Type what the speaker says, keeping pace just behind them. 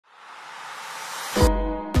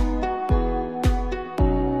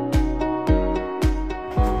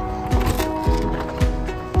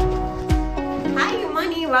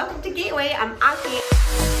Anyway, I'm Aki.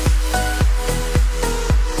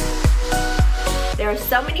 There are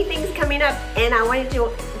so many things coming up and I wanted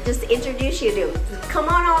to just introduce you to. Come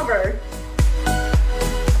on over.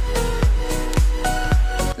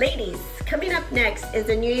 Ladies, coming up next is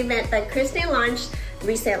a new event that Kristen launched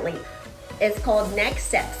recently. It's called Next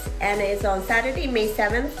Steps and it's on Saturday, May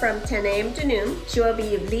 7th from 10 a.m. to noon. She will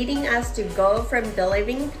be leading us to go from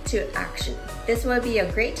believing to action. This will be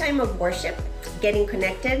a great time of worship, getting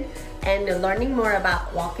connected, and learning more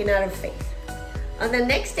about walking out of faith. On the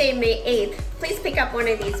next day, May 8th, please pick up one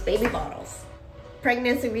of these baby bottles.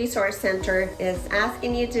 Pregnancy Resource Center is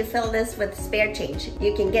asking you to fill this with spare change.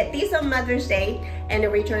 You can get these on Mother's Day and a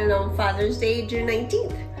return on Father's Day, June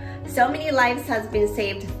 19th. So many lives has been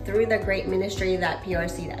saved through the great ministry that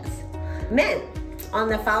PRC does. Men, on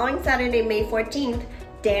the following Saturday, May 14th,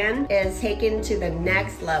 Dan is taken to the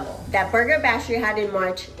next level. That burger bash you had in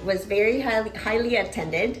March was very highly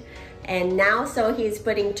attended, and now so he's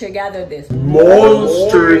putting together this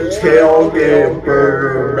monster tailgate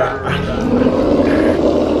burger bash.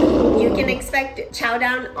 You can expect chow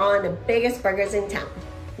down on the biggest burgers in town.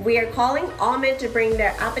 We are calling all men to bring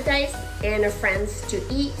their appetites and their friends to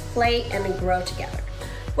eat, play, and grow together.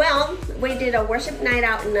 Well, we did a worship night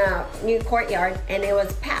out in the new courtyard and it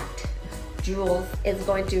was packed. Jules is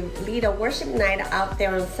going to lead a worship night out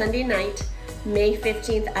there on Sunday night, May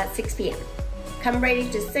 15th at 6 p.m. Come ready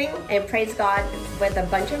to sing and praise God with a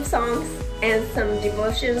bunch of songs and some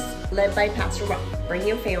devotions led by Pastor Rob. Bring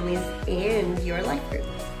your families and your life group.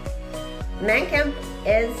 Man Camp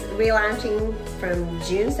is relaunching from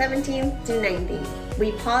June 17th to 19th.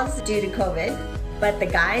 We paused due to COVID, but the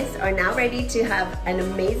guys are now ready to have an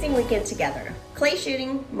amazing weekend together. Clay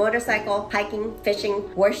shooting, motorcycle, hiking,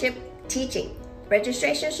 fishing, worship, teaching.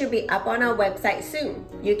 Registration should be up on our website soon.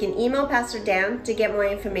 You can email Pastor Dan to get more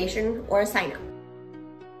information or sign up.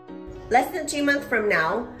 Less than 2 months from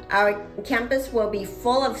now, our campus will be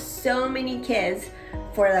full of so many kids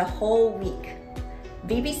for the whole week.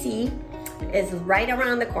 VBC is right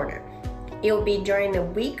around the corner. It will be during the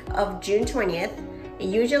week of June 20th. It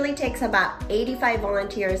usually takes about 85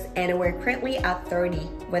 volunteers and we're currently at 30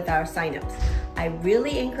 with our signups. I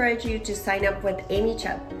really encourage you to sign up with Amy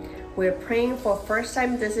Chubb. We're praying for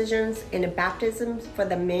first-time decisions and baptisms for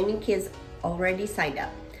the many kids already signed up.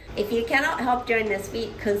 If you cannot help during this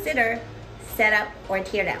week, consider set up or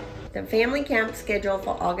tear down. The family camp scheduled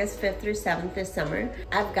for August 5th through 7th this summer.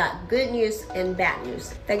 I've got good news and bad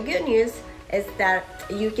news. The good news is that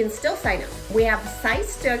you can still sign up. We have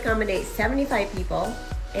sites to accommodate 75 people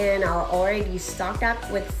and are already stocked up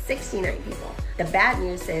with 69 people. The bad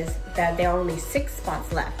news is that there are only 6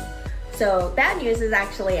 spots left. So bad news is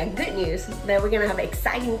actually a good news that we're gonna have an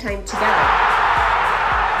exciting time together.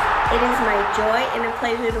 It is my joy and a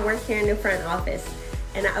pleasure to work here in the front office.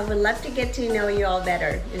 And I would love to get to know you all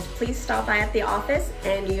better. Just please stop by at the office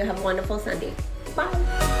and you have a wonderful Sunday.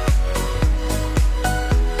 Bye.